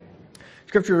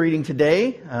Scripture reading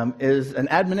today is an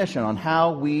admonition on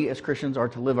how we as Christians are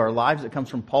to live our lives. It comes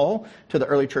from Paul to the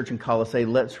early church in Colossae.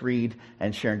 Let's read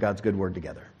and share God's good word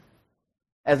together.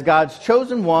 As God's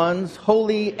chosen ones,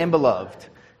 holy and beloved,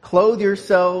 clothe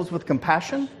yourselves with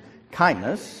compassion,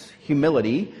 kindness,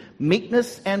 humility,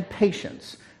 meekness, and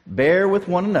patience. Bear with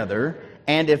one another,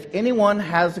 and if anyone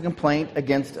has a complaint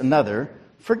against another,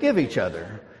 forgive each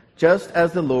other, just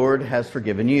as the Lord has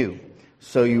forgiven you.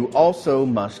 So you also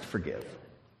must forgive.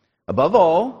 Above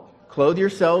all, clothe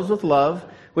yourselves with love,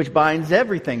 which binds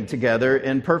everything together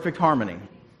in perfect harmony.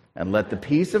 And let the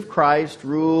peace of Christ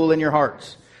rule in your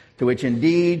hearts, to which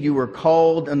indeed you were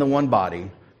called in the one body,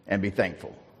 and be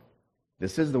thankful.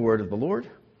 This is the word of the Lord.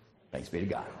 Thanks be to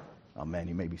God. Amen.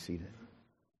 You may be seated.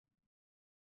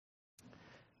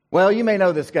 Well, you may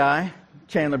know this guy,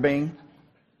 Chandler Bing.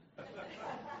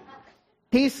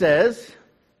 He says,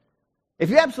 if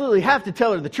you absolutely have to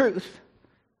tell her the truth,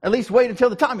 at least wait until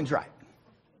the timing's right.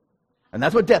 And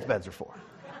that's what deathbeds are for.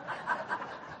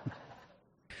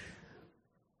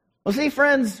 Well, see,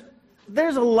 friends,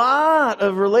 there's a lot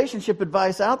of relationship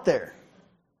advice out there.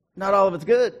 Not all of it's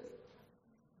good.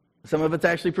 Some of it's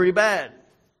actually pretty bad.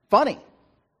 Funny,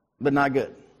 but not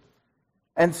good.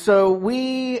 And so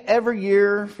we, every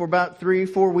year, for about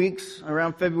 3-4 weeks,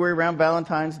 around February, around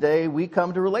Valentine's Day, we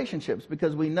come to relationships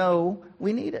because we know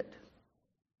we need it.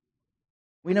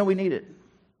 We know we need it.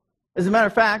 As a matter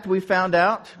of fact, we found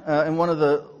out in one of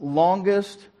the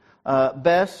longest,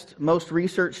 best, most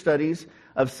researched studies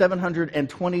of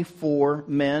 724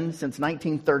 men since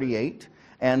 1938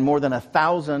 and more than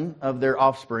 1,000 of their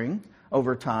offspring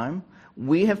over time,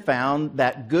 we have found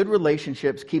that good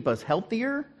relationships keep us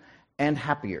healthier and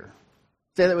happier.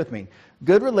 Say that with me.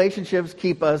 Good relationships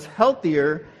keep us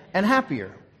healthier and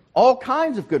happier. All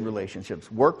kinds of good relationships.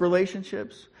 Work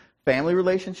relationships, family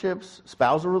relationships,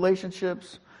 spousal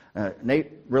relationships,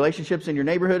 relationships in your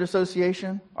neighborhood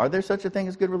association. Are there such a thing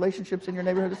as good relationships in your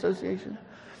neighborhood association?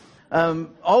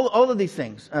 All of these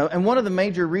things. And one of the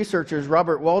major researchers,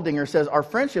 Robert Waldinger, says our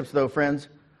friendships, though, friends,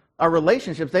 our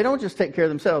relationships, they don't just take care of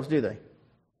themselves, do they?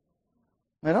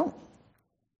 They don't.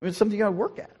 It's something you got to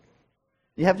work at.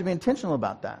 You have to be intentional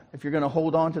about that if you're going to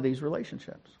hold on to these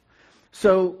relationships.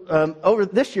 So over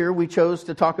this year, we chose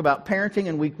to talk about parenting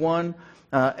in week 1,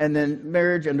 and then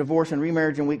marriage and divorce and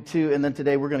remarriage in week 2, and then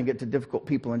today we're going to get to difficult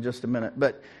people in just a minute.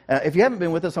 But if you haven't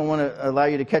been with us, I want to allow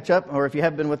you to catch up, or if you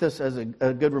have been with us as a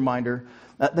good reminder,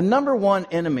 the number one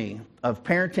enemy of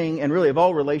parenting and really of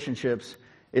all relationships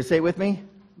is, say it with me,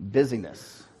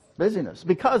 busyness. Busyness.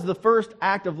 Because the first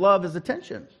act of love is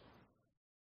attention.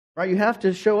 Right? You have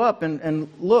to show up and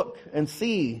look and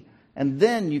see, and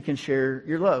then you can share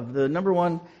your love. The number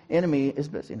one enemy is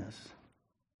busyness.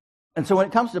 And so when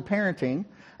it comes to parenting,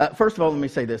 first of all, let me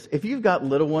say this. If you've got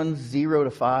little ones, 0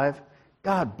 to 5,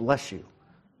 God bless you.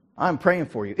 I'm praying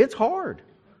for you. It's hard.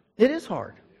 It is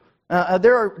hard.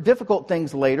 There are difficult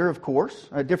things later, of course,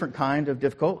 a different kind of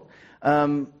difficult.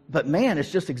 But man,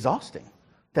 it's just exhausting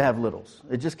to have littles.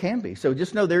 It just can be. So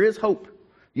just know there is hope.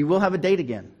 You will have a date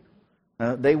again.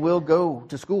 They will go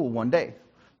to school one day.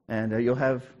 And you'll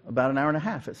have about an hour and a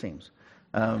half, it seems,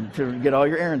 to get all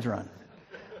your errands run.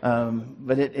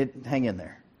 But hang in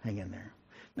there. Hang in there.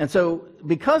 And so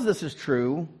because this is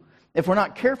true, if we're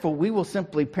not careful, we will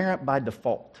simply parent by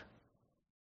default.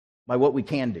 By what we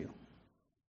can do.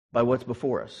 By what's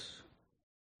before us.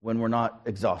 When we're not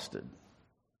exhausted.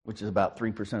 Which is about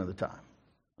 3% of the time.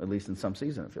 At least in some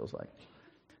season, it feels like.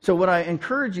 So what I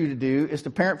encourage you to do is to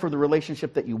parent for the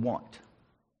relationship that you want.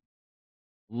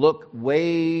 Look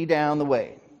way down the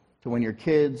way to when your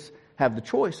kids have the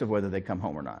choice of whether they come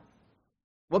home or not.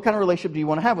 What kind of relationship do you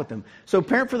want to have with them? So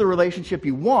parent for the relationship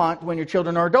you want when your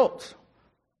children are adults.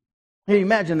 Can you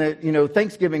imagine that,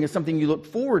 Thanksgiving is something you look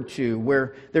forward to,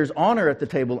 where there's honor at the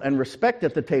table and respect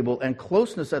at the table and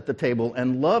closeness at the table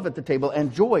and love at the table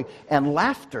and joy and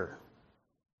laughter.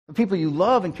 The people you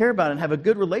love and care about and have a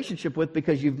good relationship with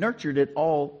because you've nurtured it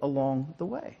all along the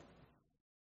way.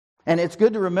 And it's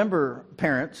good to remember,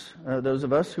 parents, those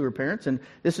of us who are parents, and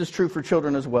this is true for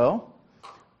children as well.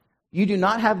 You do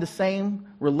not have the same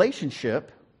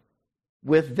relationship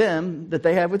with them that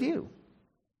they have with you.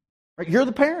 Right? You're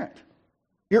the parent.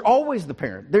 You're always the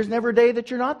parent. There's never a day that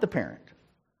you're not the parent.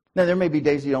 Now, there may be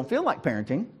days you don't feel like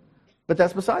parenting, but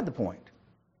that's beside the point.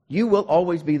 You will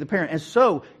always be the parent. And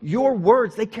so, your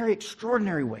words, they carry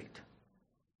extraordinary weight.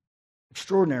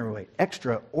 Extraordinary weight.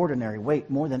 Extraordinary weight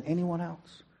more than anyone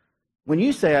else. When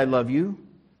you say, I love you,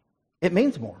 it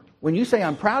means more. When you say,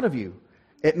 I'm proud of you,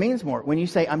 it means more. When you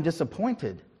say, I'm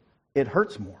disappointed, it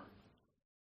hurts more.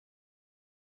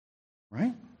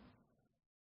 Right?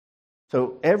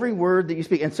 So every word that you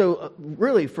speak, and so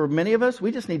really for many of us,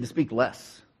 we just need to speak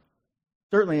less.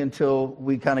 Certainly until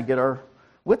we kind of get our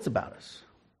wits about us,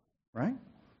 right?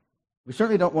 We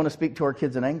certainly don't want to speak to our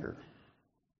kids in anger.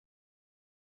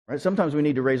 Right? Sometimes we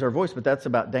need to raise our voice, but that's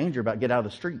about danger, about get out of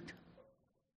the street.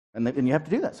 And you have to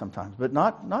do that sometimes, but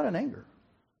not in anger.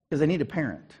 Because they need a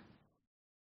parent.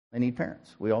 They need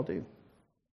parents. We all do.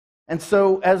 And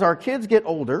so as our kids get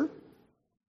older,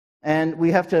 and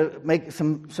we have to make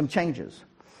some changes.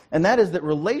 And that is that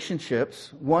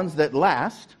relationships, ones that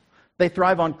last, they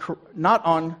thrive on not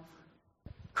on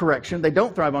correction. They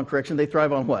don't thrive on correction. They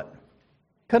thrive on what?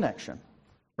 Connection.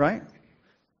 Right?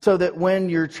 So that when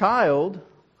your child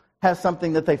has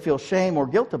something that they feel shame or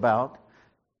guilt about,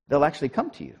 they'll actually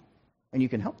come to you. And you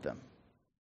can help them.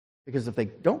 Because if they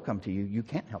don't come to you, you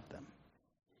can't help them.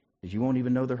 Because you won't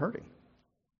even know they're hurting.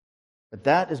 But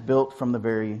that is built from the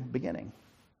very beginning.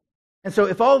 And so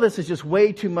if all this is just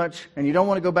way too much, and you don't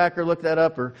want to go back or look that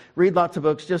up or read lots of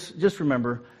books, just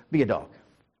remember, be a dog.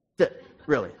 That's it,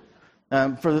 really.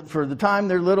 For the time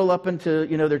they're little up into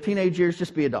their teenage years,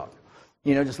 just be a dog.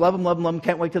 Just love them.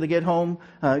 Can't wait till they get home.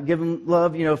 Give them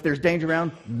love. If there's danger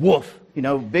around, woof.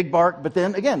 Big bark. But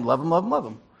then again, love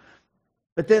them.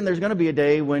 But then there's going to be a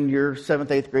day when your 7th,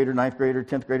 8th grader, 9th grader,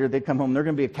 10th grader, they come home, they're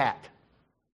going to be a cat.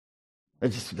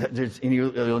 And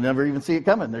you'll never even see it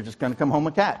coming. They're just going to come home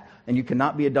a cat. And you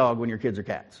cannot be a dog when your kids are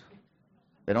cats.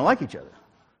 They don't like each other.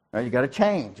 Right? You got to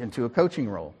change into a coaching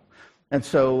role. And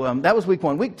so that was week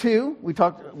 1. Week 2,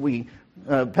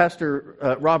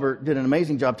 Pastor Robert did an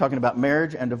amazing job talking about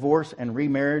marriage and divorce and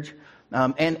remarriage.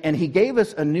 And he gave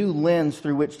us a new lens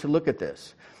through which to look at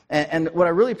this. And what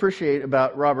I really appreciate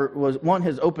about Robert was, 1,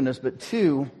 his openness, but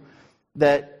 2,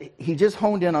 that he just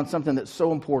honed in on something that's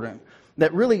so important.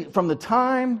 That really, from the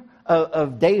time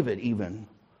of David even,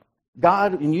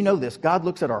 God, and you know this, God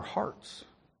looks at our hearts.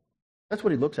 That's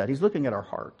what he looks at. He's looking at our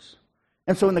hearts.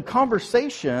 And so in the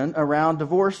conversation around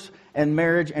divorce and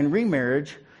marriage and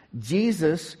remarriage,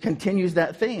 Jesus continues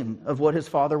that theme of what his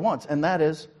Father wants, and that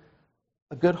is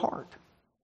a good heart,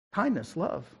 kindness,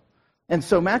 love. And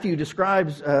so Matthew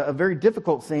describes a very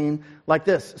difficult scene like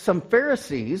this. Some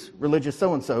Pharisees, religious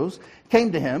so-and-sos,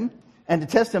 came to him, and to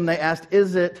test him, they asked,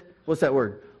 is it, what's that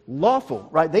word? Lawful,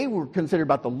 right? They were considered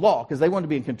about the law because they wanted to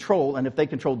be in control, and if they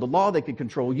controlled the law, they could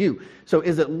control you. So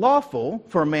is it lawful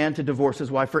for a man to divorce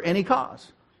his wife for any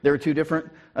cause? There are 2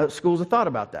 different schools of thought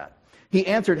about that. He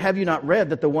answered, have you not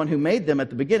read that the one who made them at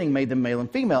the beginning made them male and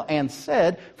female, and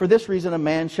said, for this reason a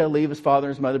man shall leave his father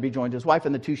and his mother, be joined to his wife,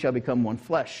 and the 2 shall become one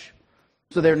flesh.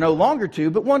 So they're no longer 2,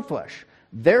 but one flesh.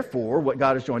 Therefore, what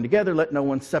God has joined together, let no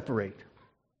one separate.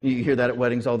 You hear that at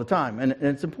weddings all the time, and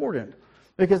it's important.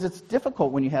 Because it's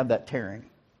difficult when you have that tearing.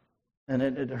 And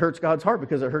it hurts God's heart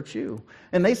because it hurts you.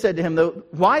 And they said to him, though,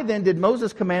 why then did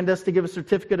Moses command us to give a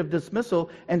certificate of dismissal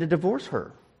and to divorce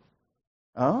her?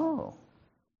 Oh.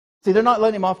 See, they're not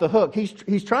letting him off the hook.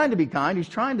 He's trying to be kind. He's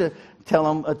trying to tell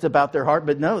them it's about their heart.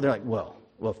 But no, they're like, well,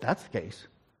 if that's the case,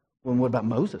 well, what about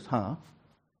Moses, huh?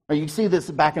 Or you see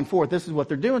this back and forth. This is what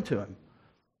they're doing to him.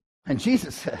 And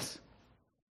Jesus says,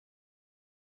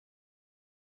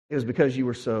 it was because you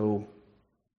were so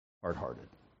hard-hearted.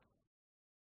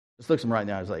 Just looks him right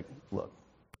now. He's like, look,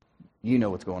 you know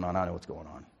what's going on. I know what's going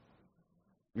on.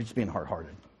 You're just being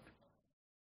hard-hearted.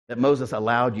 That Moses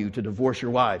allowed you to divorce your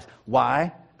wives.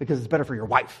 Why? Because it's better for your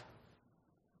wife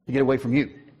to get away from you.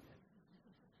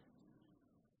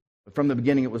 But from the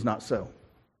beginning, it was not so.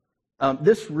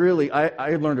 This really,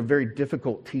 I learned a very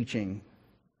difficult teaching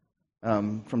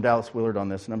from Dallas Willard on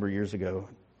this a number of years ago.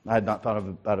 I had not thought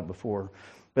about it before.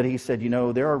 But he said,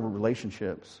 there are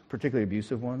relationships, particularly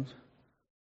abusive ones,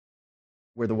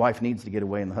 where the wife needs to get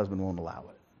away and the husband won't allow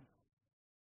it.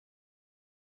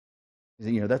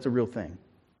 He said, that's a real thing.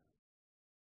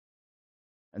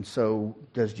 And so,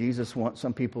 does Jesus want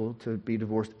some people to be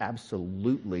divorced?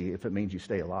 Absolutely, if it means you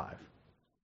stay alive.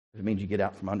 If it means you get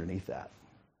out from underneath that.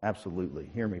 Absolutely.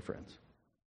 Hear me, friends.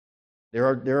 There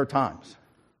are times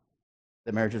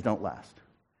that marriages don't last.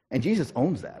 And Jesus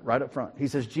owns that right up front. He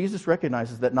says Jesus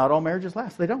recognizes that not all marriages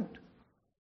last. They don't.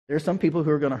 There are some people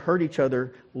who are going to hurt each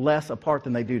other less apart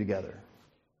than they do together.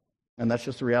 And that's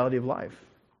just the reality of life.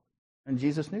 And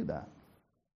Jesus knew that.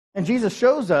 And Jesus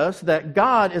shows us that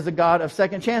God is a God of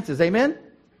second chances. Amen?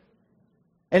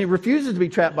 And he refuses to be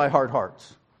trapped by hard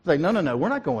hearts. He's like, no, we're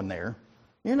not going there.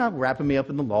 You're not wrapping me up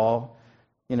in the law,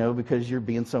 because you're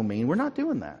being so mean. We're not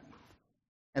doing that.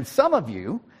 And some of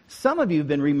you have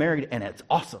been remarried, and it's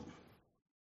awesome.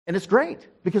 And it's great,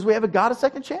 because we have a God of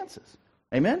second chances.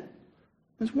 Amen?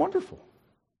 It's wonderful.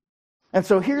 And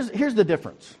so here's the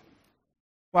difference.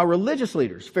 While religious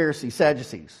leaders, Pharisees,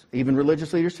 Sadducees, even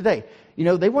religious leaders today,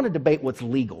 they want to debate what's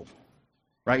legal.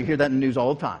 Right? You hear that in the news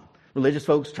all the time. Religious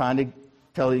folks trying to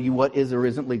tell you what is or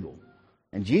isn't legal.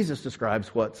 And Jesus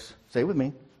describes what's, say it with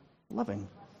me, loving.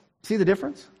 See the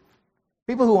difference?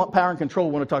 People who want power and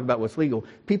control want to talk about what's legal.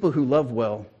 People who love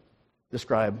well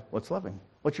describe what's loving.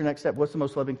 What's your next step? What's the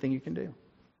most loving thing you can do?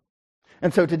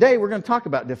 And so today we're going to talk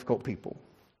about difficult people.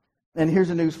 And here's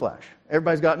a news flash.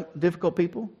 Everybody's got difficult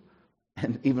people.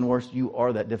 And even worse, you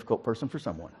are that difficult person for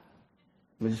someone.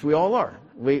 We all are.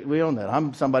 We own that.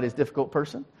 I'm somebody's difficult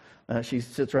person. She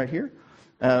sits right here.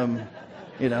 So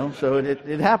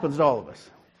it happens to all of us.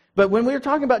 But when we're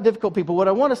talking about difficult people, what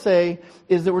I want to say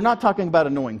is that we're not talking about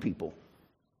annoying people.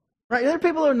 Right? There are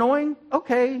people that are annoying.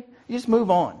 Okay, you just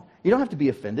move on. You don't have to be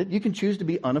offended. You can choose to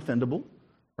be unoffendable.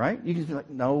 Right? You can be like,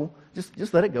 no,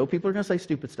 just let it go. People are going to say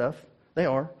stupid stuff. They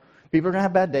are. People are going to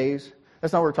have bad days.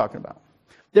 That's not what we're talking about.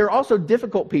 There are also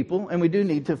difficult people, and we do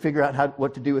need to figure out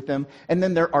what to do with them. And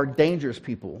then there are dangerous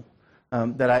people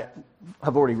that I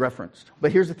have already referenced.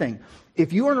 But here's the thing.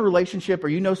 If you are in a relationship or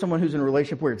you know someone who's in a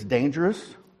relationship where it's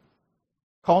dangerous,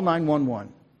 call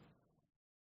 911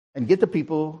 and get the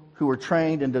people who are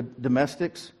trained in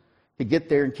domestics to get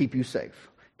there and keep you safe.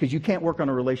 Because you can't work on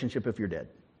a relationship if you're dead.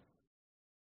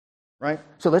 Right?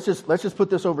 So let's just put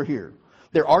this over here.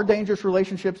 There are dangerous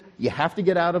relationships. You have to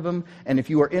get out of them. And if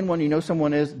you are in one, you know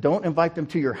someone is, don't invite them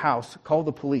to your house. Call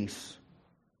the police.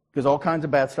 Because all kinds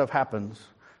of bad stuff happens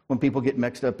when people get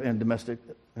mixed up in domestic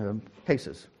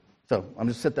cases. So I'm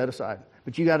just set that aside.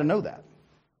 But you got to know that.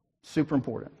 Super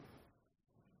important.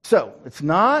 So it's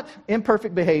not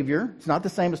imperfect behavior. It's not the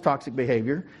same as toxic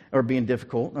behavior or being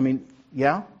difficult. I mean,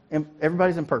 yeah,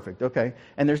 everybody's imperfect. Okay.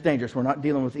 And there's dangers. We're not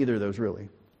dealing with either of those really.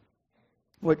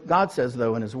 What God says,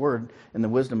 though, in His Word, in the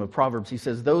wisdom of Proverbs, He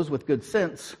says, those with good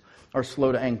sense are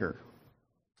slow to anger.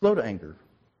 Slow to anger.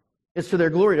 It's to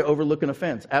their glory to overlook an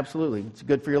offense. Absolutely. It's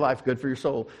good for your life, good for your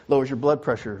soul. Lowers your blood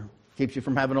pressure, keeps you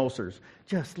from having ulcers.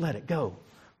 Just let it go.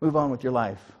 Move on with your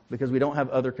life, because we don't have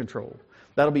other control.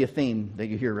 That'll be a theme that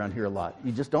you hear around here a lot.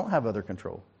 You just don't have other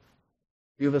control.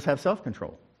 Few of us have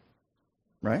self-control,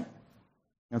 right?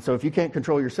 And so if you can't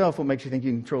control yourself, what makes you think you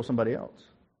can control somebody else?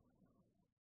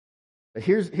 But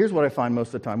here's what I find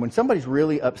most of the time. When somebody's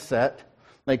really upset,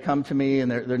 they come to me and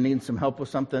they're needing some help with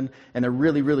something, and they're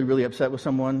really, really, really upset with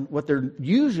someone, what they're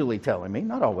usually telling me,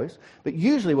 not always, but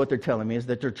usually what they're telling me is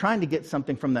that they're trying to get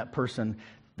something from that person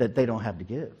that they don't have to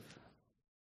give.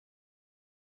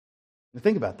 Now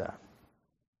think about that.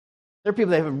 There are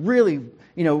people that have really,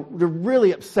 they're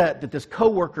really upset that this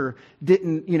coworker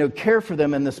didn't, care for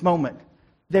them in this moment.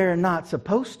 They're not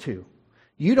supposed to.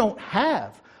 You don't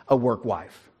have a work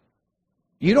wife.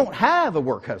 You don't have a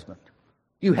work husband.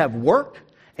 You have work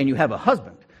and you have a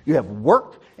husband. You have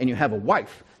work and you have a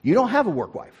wife. You don't have a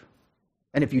work wife.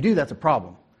 And if you do, that's a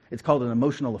problem. It's called an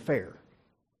emotional affair.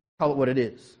 Call it what it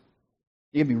is.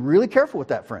 You can be really careful with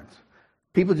that, friends.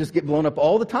 People just get blown up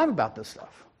all the time about this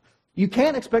stuff. You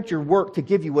can't expect your work to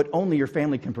give you what only your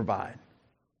family can provide.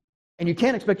 And you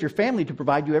can't expect your family to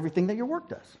provide you everything that your work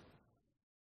does.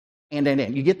 And.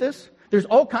 You get this? There's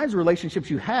all kinds of relationships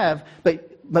you have, but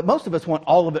most of us want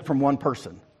all of it from one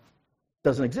person. It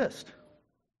doesn't exist.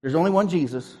 There's only one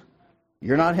Jesus.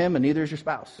 You're not Him, and neither is your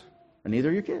spouse, and neither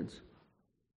are your kids.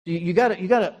 You got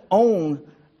to own,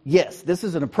 yes, this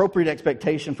is an appropriate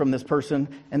expectation from this person,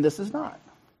 and this is not.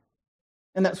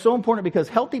 And that's so important because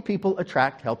healthy people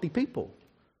attract healthy people.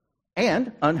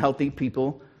 And unhealthy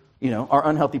people, our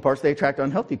unhealthy parts, they attract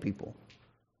unhealthy people.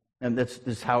 And this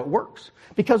is how it works.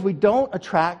 Because we don't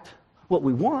attract what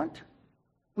we want,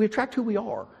 we attract who we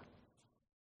are.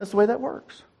 That's the way that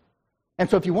works. And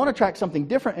so if you want to attract something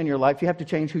different in your life, you have to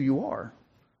change who you are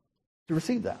to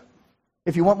receive that.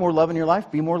 If you want more love in your life,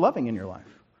 be more loving in your life.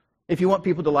 If you want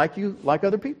people to like you, like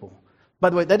other people. By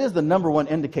the way, that is the number one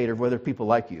indicator of whether people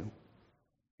like you.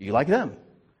 You like them.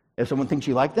 If someone thinks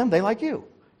you like them, they like you.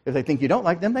 If they think you don't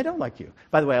like them, they don't like you.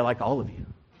 By the way, I like all of you.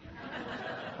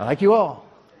 I like you all.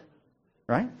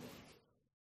 Right?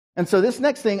 And so this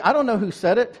next thing, I don't know who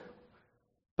said it,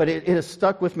 but it has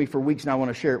stuck with me for weeks now. I want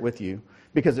to share it with you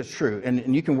because it's true.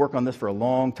 And you can work on this for a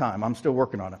long time. I'm still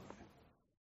working on it.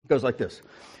 It goes like this.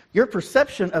 Your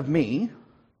perception of me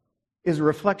is a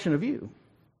reflection of you.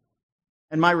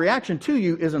 And my reaction to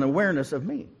you is an awareness of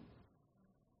me.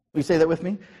 Will you say that with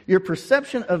me? Your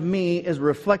perception of me is a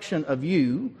reflection of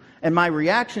you, and my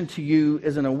reaction to you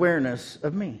is an awareness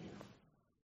of me.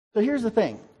 So here's the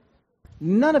thing.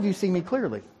 None of you see me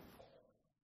clearly.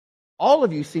 All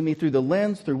of you see me through the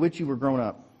lens through which you were grown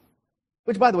up.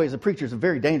 Which, by the way, as a preacher, is a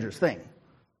very dangerous thing.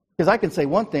 Because I can say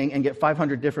one thing and get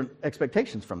 500 different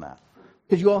expectations from that.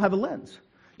 Because you all have a lens.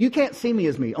 You can't see me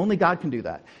as me. Only God can do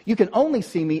that. You can only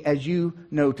see me as you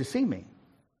know to see me.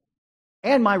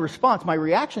 And my response, my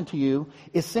reaction to you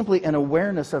is simply an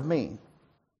awareness of me,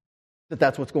 that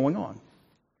that's what's going on.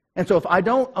 And so if I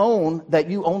don't own that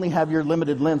you only have your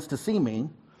limited lens to see me,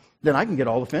 then I can get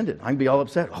all offended. I can be all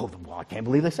upset. Oh, well, I can't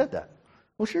believe they said that.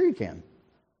 Well, sure you can.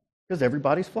 Because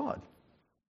everybody's flawed.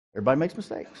 Everybody makes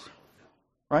mistakes.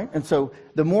 Right? And so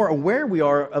the more aware we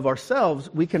are of ourselves,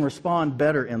 we can respond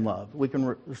better in love. We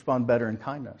can respond better in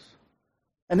kindness.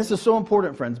 And this is so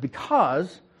important, friends,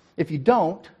 because if you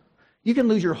don't, you can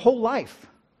lose your whole life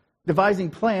devising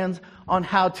plans on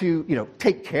how to,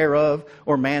 take care of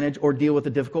or manage or deal with a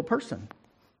difficult person.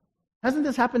 Hasn't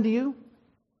this happened to you?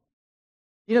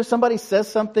 Somebody says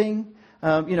something,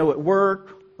 at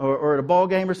work or at a ball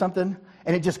game or something,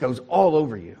 and it just goes all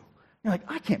over you. You're like,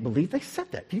 I can't believe they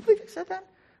said that. Can you believe they said that?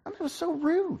 That was so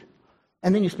rude.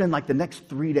 And then you spend like the next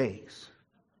 3 days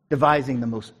devising the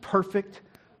most perfect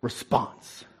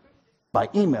response by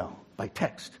email, by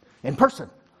text, in person.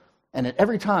 And at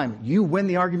every time you win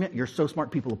the argument, you're so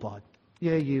smart, people applaud.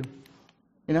 Yeah, you.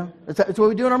 It's what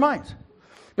we do in our minds.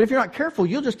 But if you're not careful,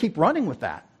 you'll just keep running with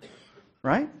that.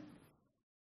 Right?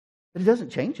 But it doesn't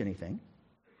change anything.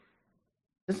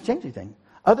 It doesn't change anything.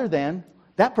 Other than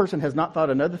that person has not thought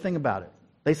another thing about it.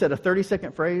 They said a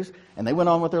 30-second phrase, and they went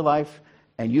on with their life,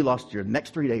 and you lost your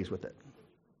next 3 days with it.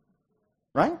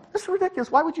 Right? That's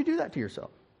ridiculous. Why would you do that to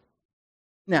yourself?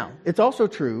 Now, it's also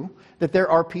true that there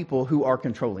are people who are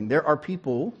controlling. There are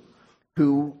people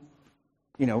who,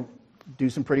 do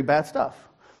some pretty bad stuff.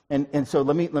 And so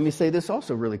let me say this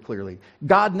also really clearly.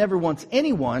 God never wants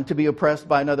anyone to be oppressed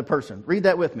by another person. Read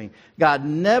that with me. God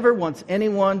never wants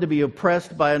anyone to be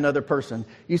oppressed by another person.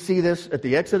 You see this at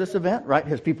the Exodus event, right?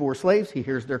 His people were slaves. He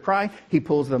hears their cry. He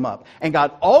pulls them up. And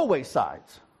God always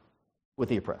sides with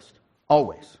the oppressed.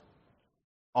 Always.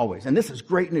 Always. And this is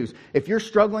great news. If you're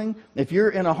struggling, if you're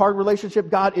in a hard relationship,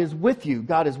 God is with you.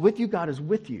 God is with you. God is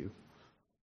with you.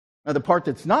 Now, the part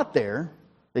that's not there,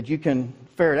 that you can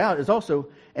ferret out, is also,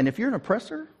 and if you're an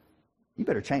oppressor, you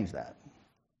better change that.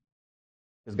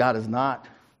 Because God is not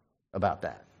about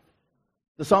that.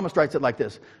 The psalmist writes it like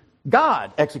this.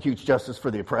 God executes justice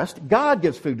for the oppressed. God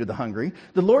gives food to the hungry.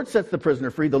 The Lord sets the prisoner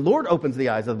free. The Lord opens the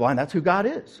eyes of the blind. That's who God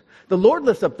is. The Lord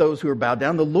lifts up those who are bowed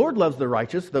down. The Lord loves the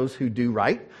righteous, those who do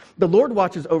right. The Lord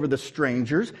watches over the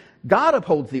strangers. God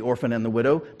upholds the orphan and the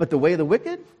widow. But the way of the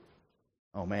wicked,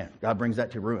 oh man, God brings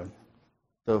that to ruin.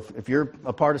 So if you're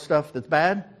a part of stuff that's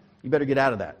bad, you better get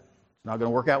out of that. It's not going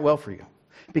to work out well for you.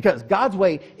 Because God's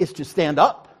way is to stand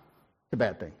up to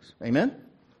bad things. Amen?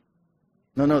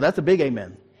 No, that's a big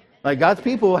amen. Like God's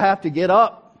people have to get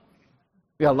up.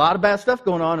 We got a lot of bad stuff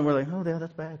going on, and we're like, oh, yeah,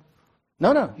 that's bad.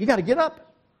 No, you got to get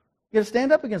up. You got to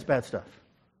stand up against bad stuff.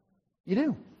 You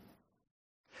do.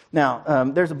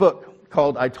 Now, there's a book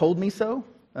called I Told Me So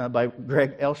by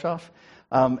Greg Elshoff.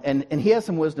 And he has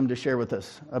some wisdom to share with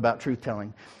us about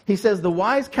truth-telling. He says, the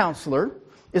wise counselor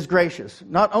is gracious,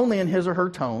 not only in his or her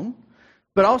tone,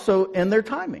 but also in their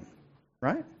timing,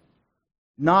 right?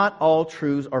 Not all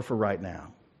truths are for right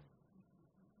now.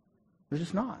 They're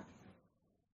just not.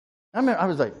 I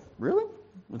was like, really?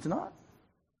 It's not?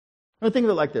 Think of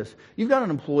it like this. You've got an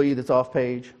employee that's off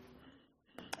page,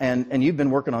 and you've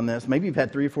been working on this. Maybe you've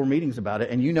had 3 or 4 meetings about it,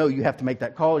 and you know you have to make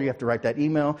that call, you have to write that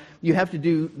email, you have to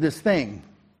do this thing.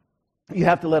 You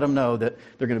have to let them know that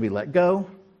they're going to be let go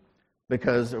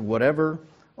because of whatever,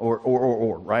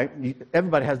 or right?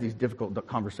 Everybody has these difficult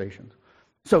conversations.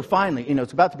 So finally,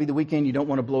 it's about to be the weekend. You don't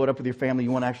want to blow it up with your family.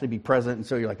 You want to actually be present. And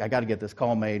so you're like, I got to get this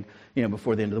call made,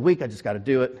 before the end of the week. I just got to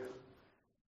do it.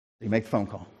 You make the phone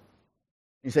call.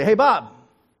 You say, hey, Bob,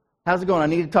 how's it going? I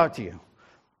need to talk to you.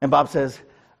 And Bob says,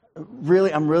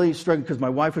 really, I'm really struggling because my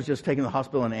wife was just taken to the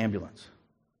hospital in an ambulance.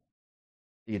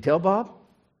 Do you tell Bob?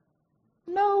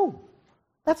 No.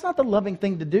 That's not the loving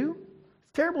thing to do.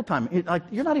 It's terrible time.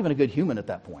 You're not even a good human at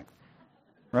that point.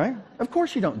 Right? Of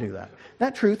course you don't do that.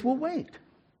 That truth will wait.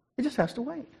 It just has to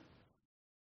wait.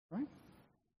 Right?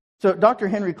 So Dr.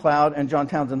 Henry Cloud and John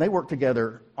Townsend, they work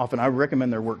together often. I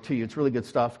recommend their work to you. It's really good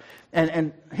stuff.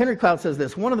 And Henry Cloud says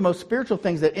this, one of the most spiritual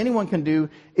things that anyone can do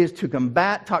is to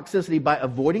combat toxicity by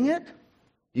avoiding it.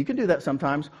 You can do that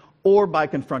sometimes, or by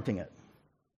confronting it.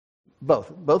 Both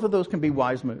of those can be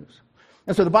wise moves.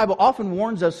 And so the Bible often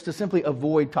warns us to simply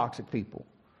avoid toxic people.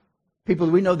 People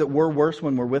we know that we're worse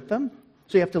when we're with them.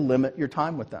 So you have to limit your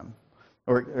time with them,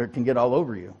 or it can get all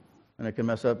over you, and it can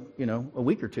mess up, a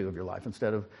week or 2 of your life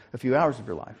instead of a few hours of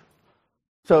your life.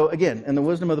 So again, in the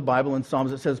wisdom of the Bible in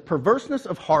Psalms, it says, perverseness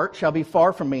of heart shall be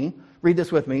far from me. Read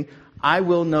this with me. I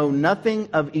will know nothing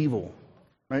of evil.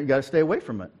 Right? You got to stay away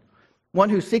from it. One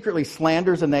who secretly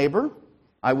slanders a neighbor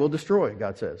I will destroy,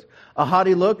 God says. A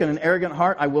haughty look and an arrogant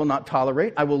heart I will not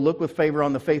tolerate. I will look with favor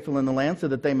on the faithful in the land so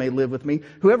that they may live with me.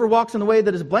 Whoever walks in the way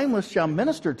that is blameless shall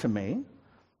minister to me.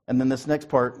 And then this next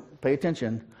part, pay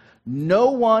attention.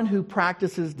 No one who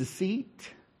practices deceit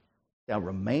shall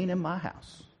remain in my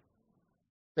house.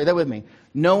 Say that with me.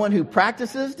 No one who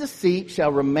practices deceit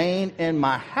shall remain in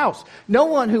my house. No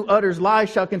one who utters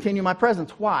lies shall continue in my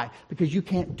presence. Why? Because you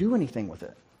can't do anything with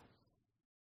it.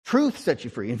 Truth sets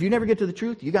you free. And if you never get to the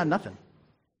truth, you got nothing.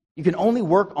 You can only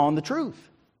work on the truth.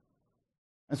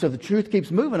 And so if the truth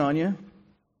keeps moving on you, you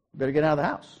better get out of the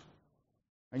house.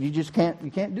 And you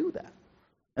can't do that.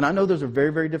 And I know those are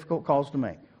very, very difficult calls to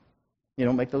make. You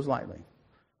don't make those lightly.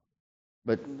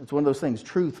 But it's one of those things.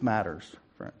 Truth matters,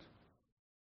 friends.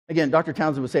 Again, Dr.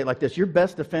 Townsend would say it like this. Your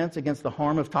best defense against the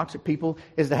harm of toxic people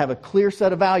is to have a clear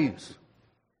set of values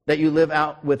that you live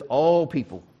out with all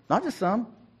people. Not just some,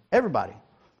 everybody.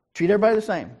 Treat everybody the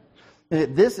same.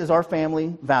 This is our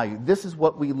family value. This is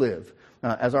what we live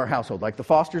as our household. Like the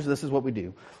Fosters, this is what we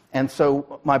do. And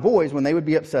so my boys, when they would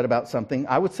be upset about something,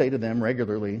 I would say to them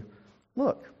regularly,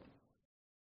 look,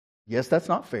 yes, that's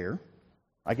not fair.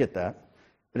 I get that.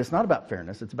 But it's not about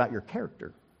fairness. It's about your character.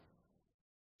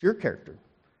 It's your character.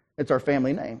 It's our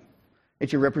family name.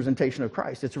 It's your representation of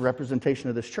Christ. It's a representation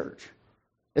of this church.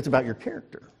 It's about your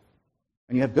character.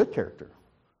 And you have good character.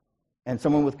 And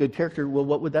someone with good character, well,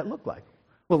 what would that look like?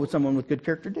 What would someone with good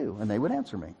character do? And they would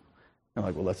answer me. I'm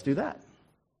like, well, let's do that.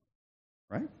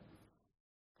 Right?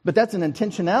 But that's an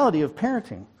intentionality of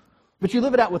parenting. But you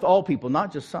live it out with all people,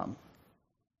 not just some.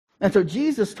 And so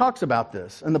Jesus talks about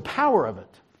this and the power of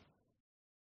it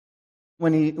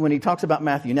when he talks about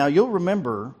Matthew. Now, you'll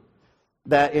remember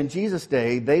that in Jesus'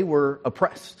 day, they were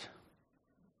oppressed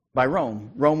by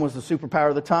Rome. Rome was the superpower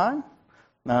of the time.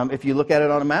 If you look at it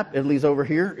on a map, Italy's over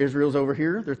here, Israel's over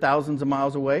here. They're thousands of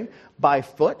miles away by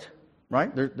foot,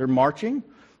 right? They're marching,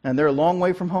 and they're a long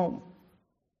way from home.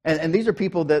 And these are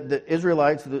people that the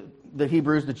Israelites, the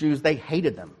Hebrews, the Jews, they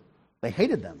hated them. They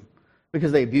hated them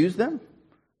because they abused them.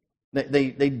 They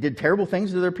did terrible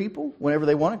things to their people whenever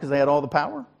they wanted because they had all the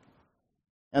power.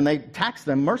 And they taxed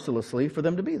them mercilessly for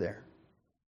them to be there.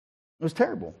 It was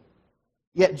terrible.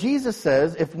 Yet Jesus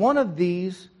says, if one of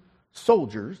these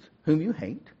soldiers whom you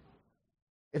hate,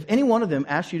 if any one of them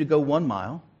asks you to go 1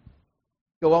 mile,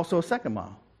 go also a 2nd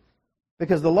mile.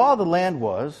 Because the law of the land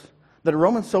was that a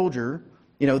Roman soldier,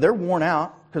 they're worn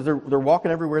out because they're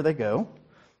walking everywhere they go.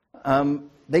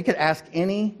 They could ask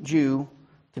any Jew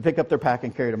to pick up their pack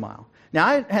and carry it 1 mile. Now,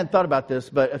 I hadn't thought about this,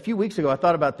 but a few weeks ago I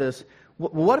thought about this. Well,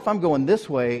 what if I'm going this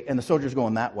way and the soldier's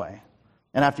going that way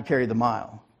and I have to carry the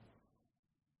mile?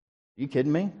 Are you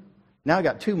kidding me? Now I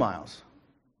got 2 miles.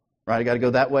 Right? I got to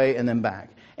go that way and then back.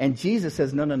 And Jesus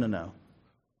says, no.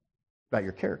 About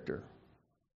your character.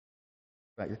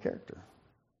 About your character.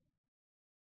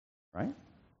 Right?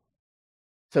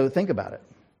 So think about it.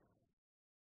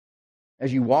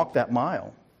 As you walk that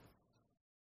mile,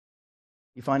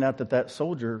 you find out that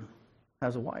soldier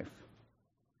has a wife.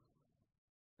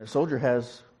 That soldier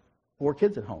has 4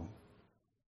 kids at home.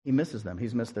 He misses them.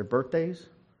 He's missed their birthdays.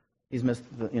 He's missed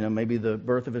maybe the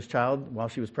birth of his child while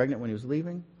she was pregnant when he was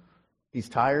leaving. He's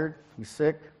tired. He's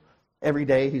sick. Every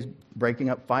day he's breaking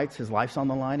up fights. His life's on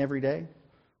the line every day.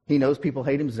 He knows people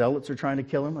hate him. Zealots are trying to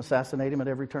kill him, assassinate him at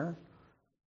every turn.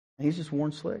 And he's just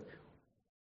worn slick.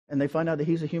 And they find out that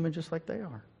he's a human just like they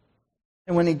are.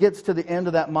 And when he gets to the end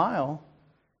of that mile,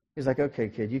 he's like, okay,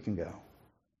 kid, you can go.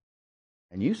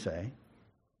 And you say,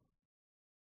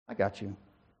 I got you.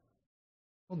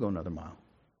 We'll go another mile.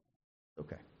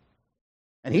 Okay.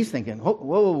 And he's thinking,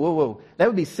 whoa. That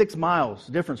would be 6 miles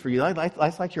difference for you.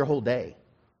 That's like your whole day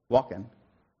walking.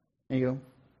 And you go,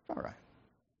 all right.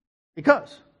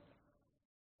 Because,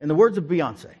 in the words of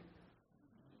Beyonce,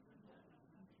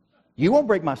 you won't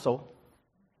break my soul.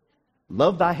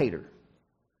 Love thy hater.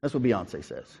 That's what Beyonce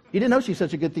says. You didn't know she's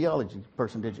such a good theology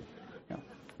person, did you? No.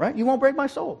 Right? You won't break my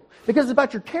soul. Because it's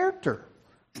about your character.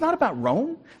 It's not about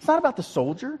Rome. It's not about the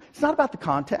soldier. It's not about the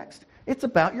context. It's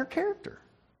about your character.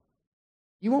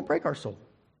 You won't break our soul.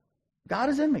 God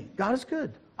is in me. God is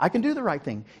good. I can do the right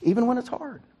thing, even when it's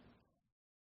hard.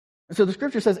 And so the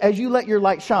scripture says, as you let your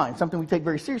light shine, something we take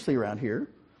very seriously around here,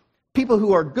 people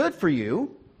who are good for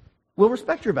you will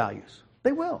respect your values.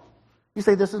 They will. You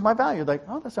say, this is my value. They're like,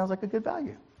 oh, that sounds like a good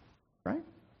value. Right?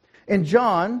 In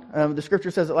John, the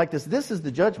scripture says it like this. This is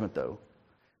the judgment, though,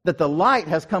 that the light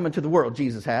has come into the world,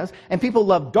 Jesus has, and people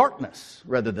love darkness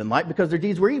rather than light because their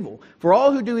deeds were evil. For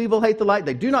all who do evil hate the light.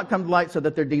 They do not come to light so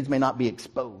that their deeds may not be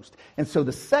exposed. And so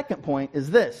the second point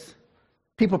is this.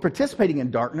 People participating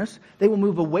in darkness, they will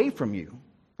move away from you.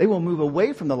 They will move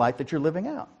away from the light that you're living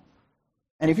out.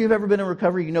 And if you've ever been in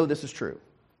recovery, you know this is true.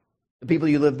 The people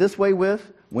you live this way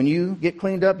with, when you get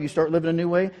cleaned up, you start living a new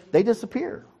way, they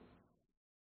disappear.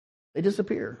 They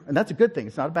disappear. And that's a good thing.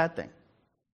 It's not a bad thing.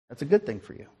 That's a good thing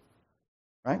for you.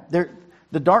 Right?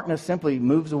 The darkness simply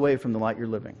moves away from the light you're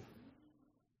living.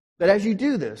 But as you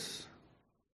do this,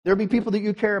 there'll be people that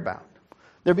you care about.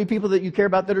 There'll be people that you care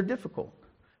about that are difficult.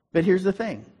 But here's the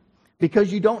thing.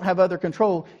 Because you don't have other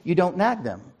control, you don't nag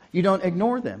them. You don't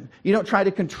ignore them. You don't try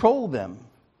to control them.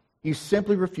 You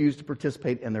simply refuse to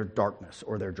participate in their darkness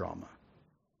or their drama.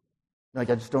 You're like,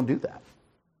 I just don't do that.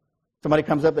 Somebody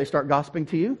comes up, they start gossiping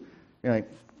to you. You're like,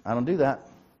 I don't do that.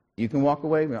 You can walk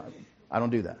away. I don't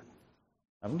do that.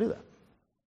 I don't do that.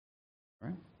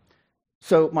 Right?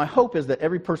 So my hope is that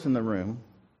every person in the room,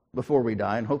 before we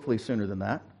die, and hopefully sooner than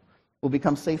that, will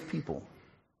become safe people.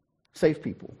 Safe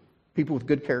people. People with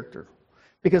good character.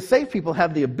 Because safe people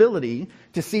have the ability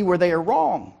to see where they are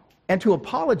wrong and to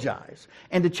apologize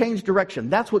and to change direction.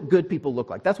 That's what good people look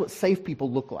like. That's what safe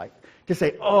people look like. To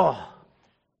say, oh,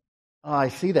 I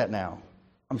see that now.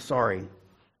 I'm sorry.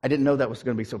 I didn't know that was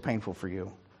going to be so painful for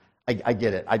you. I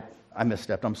get it. I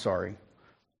misstepped. I'm sorry.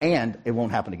 And it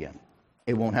won't happen again.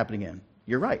 It won't happen again.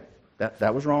 You're right.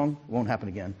 That was wrong. It won't happen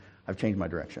again. I've changed my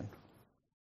direction.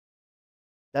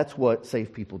 That's what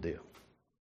safe people do.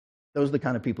 Those are the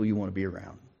kind of people you want to be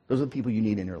around. Those are the people you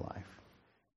need in your life.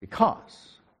 Because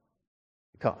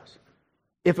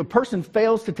if a person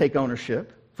fails to take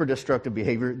ownership for destructive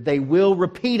behavior, they will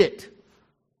repeat it.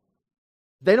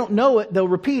 If they don't know it, they'll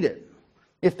repeat it.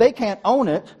 If they can't own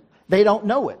it, they don't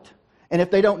know it. And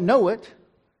if they don't know it,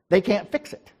 they can't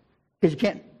fix it. Because you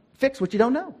can't fix what you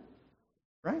don't know.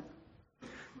 Right?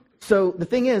 So the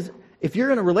thing is, if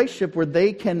you're in a relationship where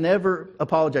they can never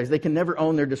apologize, they can never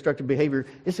own their destructive behavior,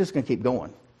 it's just going to keep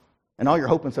going. And all you're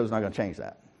hoping so is not going to change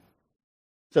that.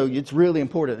 So it's really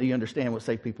important that you understand what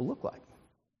safe people look like.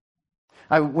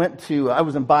 I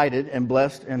was invited and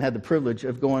blessed and had the privilege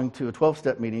of going to a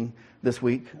 12-step meeting this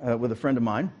week with a friend of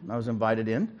mine. I was invited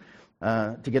in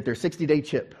to get their 60-day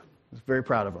chip. I was very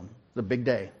proud of them. It was a big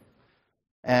day.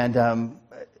 And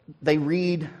they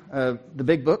read the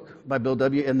big book by Bill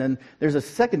W., and then there's a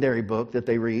secondary book that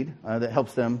they read that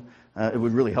helps them, it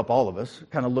would really help all of us,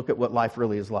 kind of look at what life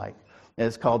really is like. And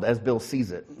it's called As Bill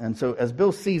Sees It. And so As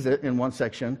Bill Sees It, in one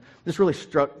section, this really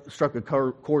struck a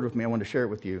chord with me. I wanted to share it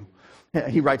with you.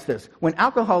 He writes this: when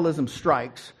alcoholism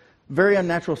strikes, very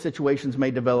unnatural situations may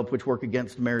develop which work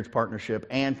against marriage partnership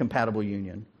and compatible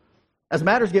union. As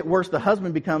matters get worse, the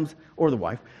husband becomes, or the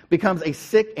wife, becomes a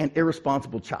sick and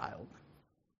irresponsible child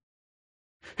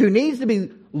who needs to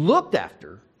be looked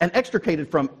after and extricated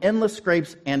from endless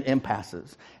scrapes and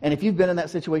impasses. And if you've been in that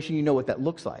situation, you know what that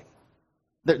looks like.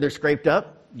 They're scraped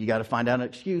up. You got to find out an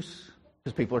excuse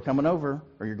because people are coming over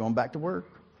or you're going back to work.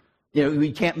 You know,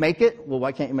 you can't make it. Well,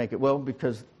 why can't you make it? Well,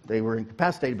 because they were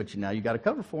incapacitated, but now you got to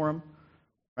cover for them.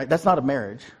 Right? That's not a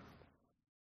marriage.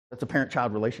 That's a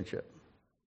parent-child relationship.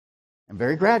 And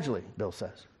very gradually, Bill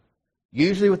says,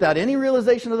 usually without any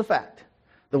realization of the fact,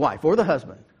 the wife or the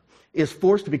husband is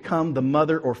forced to become the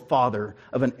mother or father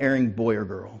of an erring boy or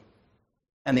girl.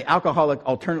 And the alcoholic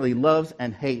alternately loves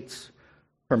and hates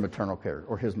her maternal care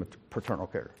or his paternal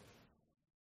care.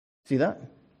 See that?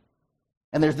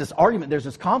 And there's this argument, there's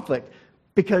this conflict,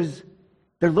 because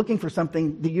they're looking for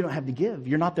something that you don't have to give.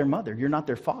 You're not their mother. You're not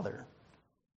their father.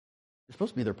 You're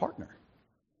supposed to be their partner.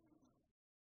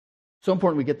 So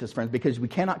important we get this, friends, because we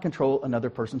cannot control another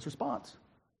person's response.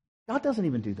 God doesn't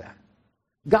even do that.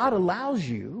 God allows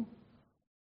you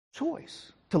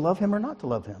choice to love him or not to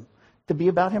love him, to be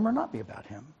about him or not be about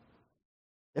him.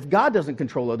 If God doesn't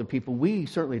control other people, we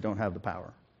certainly don't have the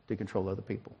power to control other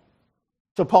people.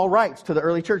 So Paul writes to the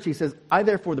early church, he says, I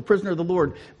therefore, the prisoner of the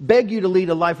Lord, beg you to lead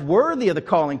a life worthy of the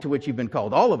calling to which you've been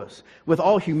called, all of us, with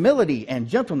all humility and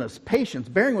gentleness, patience,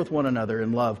 bearing with one another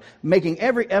in love, making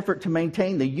every effort to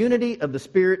maintain the unity of the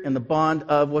Spirit and the bond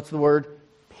of, what's the word?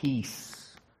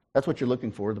 Peace. That's what you're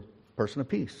looking for, the person of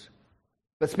peace.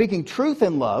 But speaking truth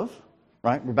in love,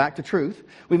 right, we're back to truth,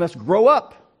 we must grow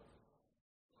up.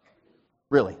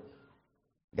 Really.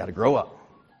 You've got to grow up.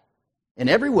 In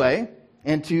every way,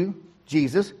 into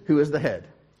Jesus, who is the head,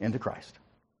 into Christ.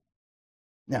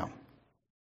 Now,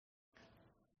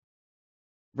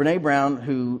 Brene Brown,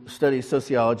 who studies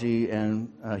sociology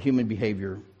and human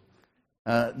behavior,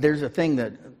 there's a thing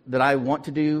that I want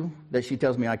to do that she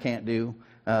tells me I can't do,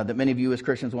 that many of you as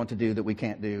Christians want to do that we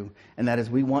can't do, and that is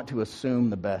we want to assume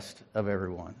the best of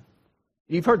everyone.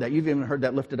 You've heard that. You've even heard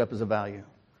that lifted up as a value.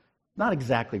 Not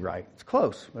exactly right. It's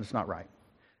close, but it's not right.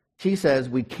 She says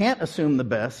we can't assume the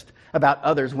best about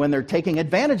others when they're taking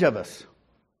advantage of us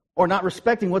or not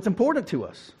respecting what's important to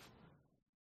us.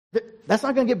 that's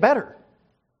not going to get better.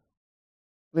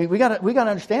 We got to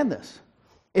understand this.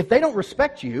 If they don't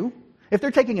respect you, if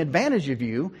they're taking advantage of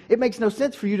you, it makes no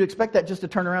sense for you to expect that just to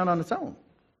turn around on its own.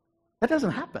 That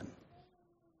doesn't happen.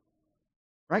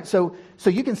 Right? So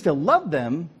you can still love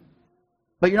them,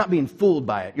 but you're not being fooled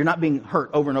by it. You're not being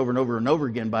hurt over and over and over and over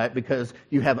again by it because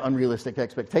you have unrealistic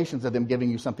expectations of them giving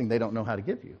you something they don't know how to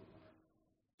give you.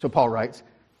 So Paul writes,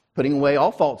 putting away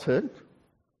all falsehood,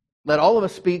 let all of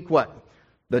us speak what?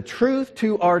 The truth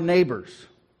to our neighbors.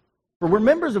 For we're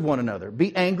members of one another.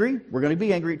 Be angry. We're going to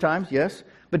be angry at times, yes,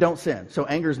 but don't sin. So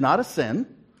anger is not a sin,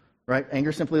 right?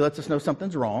 Anger simply lets us know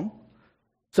something's wrong.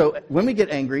 So when we get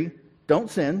angry, don't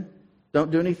sin. Don't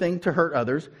do anything to hurt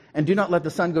others. And do not let the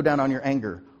sun go down on your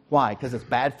anger. Why? Because it's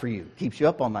bad for you. Keeps you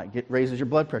up all night. Raises your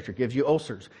blood pressure. Gives you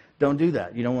ulcers. Don't do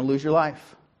that. You don't want to lose your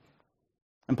life.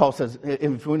 And Paul says,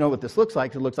 if we know what this looks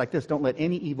like, it looks like this. Don't let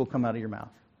any evil come out of your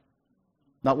mouth.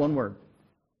 Not one word.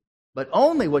 But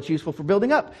only what's useful for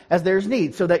building up, as there's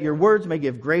need, so that your words may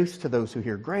give grace to those who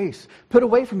hear. Grace. Put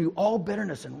away from you all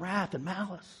bitterness and wrath and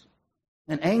malice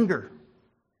and anger.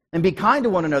 And be kind to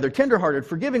one another, tenderhearted,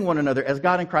 forgiving one another, as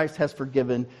God in Christ has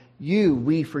forgiven you.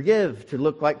 We forgive to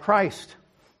look like Christ.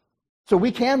 So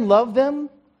we can love them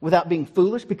without being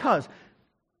foolish, because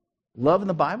love in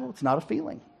the Bible, it's not a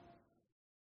feeling.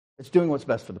 It's doing what's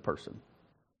best for the person.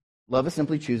 Love is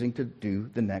simply choosing to do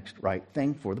the next right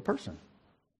thing for the person.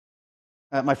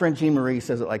 My friend Jean Marie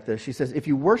says it like this. She says, if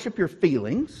you worship your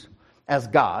feelings as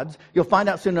gods, you'll find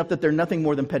out soon enough that they're nothing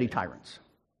more than petty tyrants.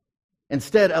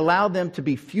 Instead, allow them to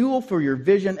be fuel for your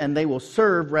vision, and they will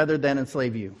serve rather than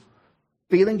enslave you.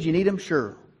 Feelings, you need them?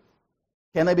 Sure.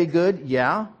 Can they be good?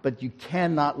 Yeah, but you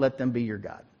cannot let them be your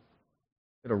God.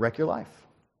 It'll wreck your life.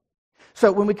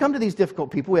 So when we come to these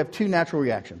difficult people, we have two natural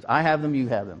reactions. I have them, you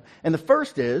have them. And the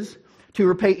first is to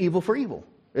repay evil for evil,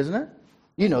 isn't it?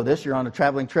 You know this. You're on a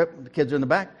traveling trip. The kids are in the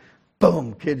back.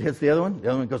 Boom. Kid hits the other one. The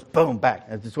other one goes boom, back.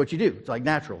 That's just what you do. It's like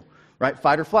natural, right?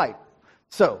 Fight or flight.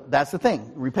 So that's the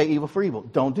thing. Repay evil for evil.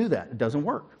 Don't do that. It doesn't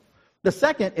work. The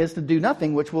second is to do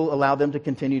nothing, which will allow them to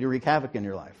continue to wreak havoc in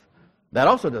your life. That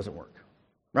also doesn't work,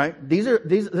 right? This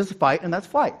is fight and that's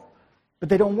flight. But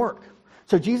they don't work.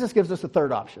 So Jesus gives us a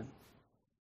third option.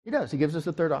 He does. He gives us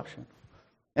a third option.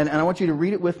 And I want you to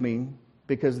read it with me,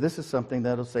 because this is something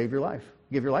that will save your life.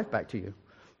 Give your life back to you.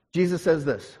 Jesus says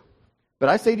this, but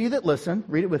I say to you that listen,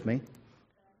 read it with me,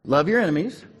 love your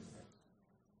enemies,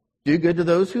 do good to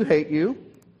those who hate you,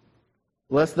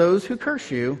 bless those who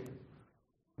curse you,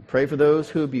 and pray for those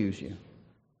who abuse you.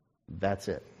 That's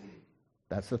it.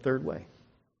 That's the third way.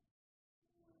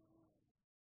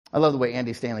 I love the way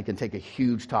Andy Stanley can take a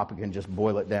huge topic and just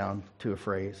boil it down to a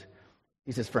phrase.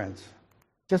 He says, friends,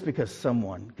 just because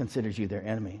someone considers you their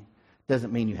enemy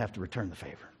doesn't mean you have to return the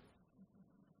favor.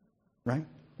 Right?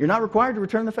 You're not required to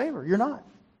return the favor. You're not.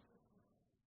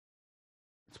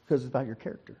 It's because it's about your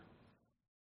character.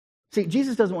 See,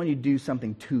 Jesus doesn't want you to do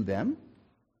something to them.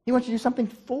 He wants you to do something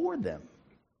for them,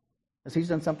 as he's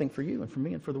done something for you and for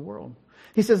me and for the world.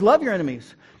 He says, love your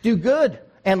enemies. Do good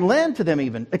and lend to them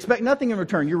even. Expect nothing in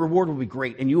return. Your reward will be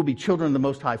great, and you will be children of the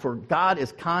Most High. For God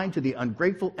is kind to the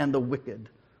ungrateful and the wicked.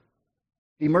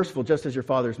 Be merciful just as your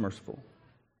Father is merciful.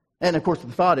 And of course,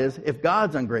 the thought is, if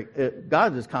God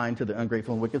is kind to the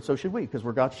ungrateful and wicked, so should we, because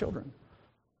we're God's children.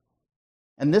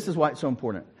 And this is why it's so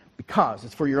important, because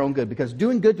it's for your own good. Because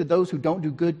doing good to those who don't do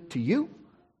good to you, is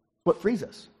what frees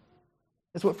us.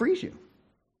 It's what frees you.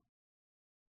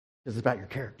 Because it's about your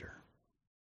character.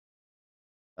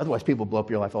 Otherwise, people blow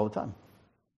up your life all the time.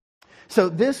 So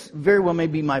this very well may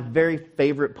be my very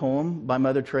favorite poem by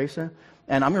Mother Teresa.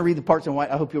 And I'm going to read the parts in white.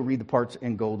 I hope you'll read the parts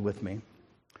in gold with me.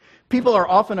 People are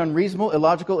often unreasonable,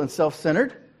 illogical, and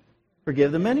self-centered.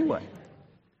 Forgive them anyway.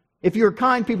 If you are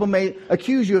kind, people may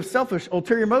accuse you of selfish,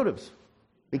 ulterior motives.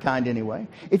 Be kind anyway.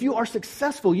 If you are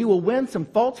successful, you will win some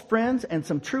false friends and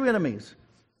some true enemies.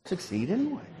 Succeed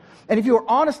anyway. And if you are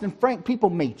honest and frank, people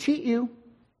may cheat you.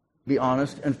 Be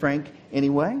honest and frank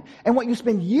anyway. And what you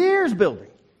spend years building,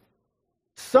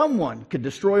 someone could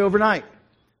destroy overnight.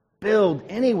 Build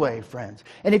anyway, friends.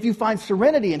 And if you find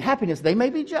serenity and happiness, they may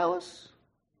be jealous.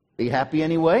 Be happy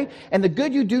anyway. And the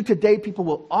good you do today, people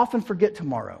will often forget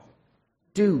tomorrow.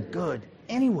 Do good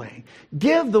anyway.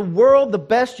 Give the world the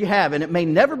best you have, and it may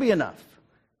never be enough.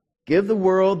 Give the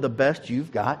world the best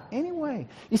you've got anyway.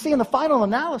 You see, in the final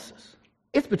analysis,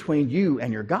 it's between you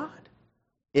and your God.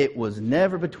 It was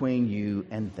never between you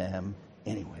and them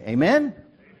anyway. Amen?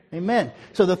 Amen.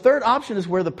 So the third option is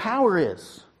where the power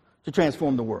is to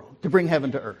transform the world, to bring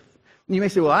heaven to earth. And you may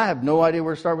say, well, I have no idea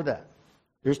where to start with that.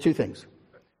 There's two things.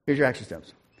 Here's your action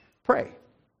steps. Pray.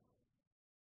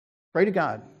 Pray to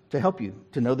God to help you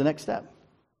to know the next step.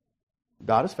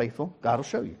 God is faithful. God will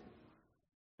show you.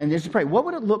 And just pray, what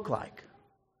would it look like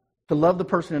to love the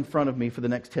person in front of me for the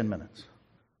next 10 minutes?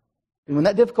 And when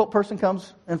that difficult person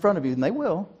comes in front of you, and they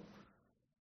will,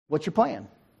 what's your plan?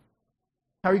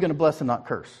 How are you going to bless and not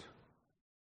curse?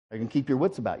 Are you going to keep your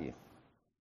wits about you?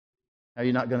 How are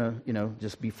you not going to,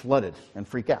 just be flooded and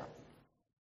freak out?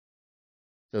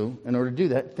 So in order to do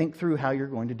that, think through how you're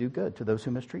going to do good to those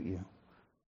who mistreat you.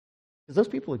 Because those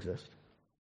people exist.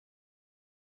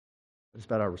 It's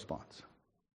about our response.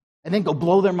 And then go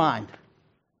blow their mind.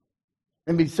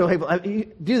 And be so hateful.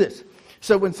 Do this.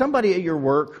 So when somebody at your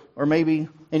work or maybe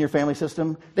in your family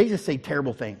system, they just say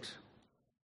terrible things.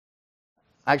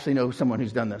 I actually know someone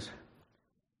who's done this.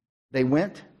 They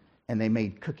went and they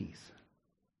made cookies.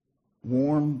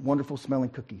 Warm, wonderful smelling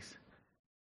cookies.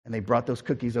 And they brought those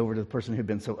cookies over to the person who'd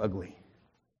been so ugly.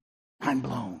 Mind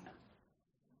blown.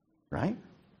 Right?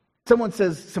 Someone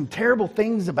says some terrible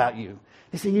things about you.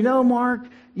 They say, Mark,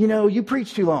 you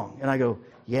preach too long. And I go,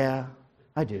 yeah,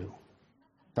 I do.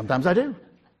 Sometimes I do.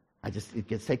 It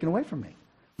gets taken away from me.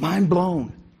 Mind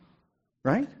blown.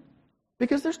 Right?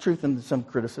 Because there's truth in some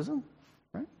criticism.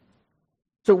 Right?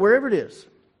 So wherever it is,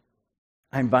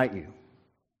 I invite you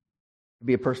to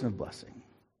be a person of blessing.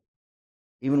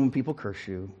 Even when people curse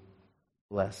you,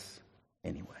 bless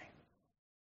anyway.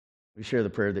 We share the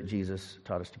prayer that Jesus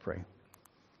taught us to pray.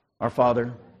 Our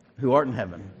Father, who art in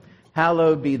heaven,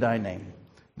 hallowed be thy name.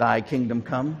 Thy kingdom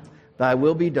come, thy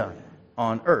will be done,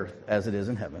 on earth as it is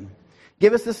in heaven.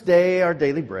 Give us this day our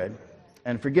daily bread,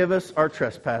 and forgive us our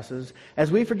trespasses,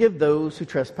 as we forgive those who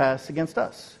trespass against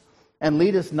us. And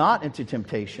lead us not into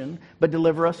temptation, but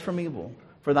deliver us from evil.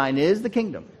 For thine is the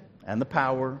kingdom, and the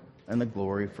power, and the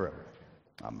glory forever.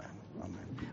 Amen.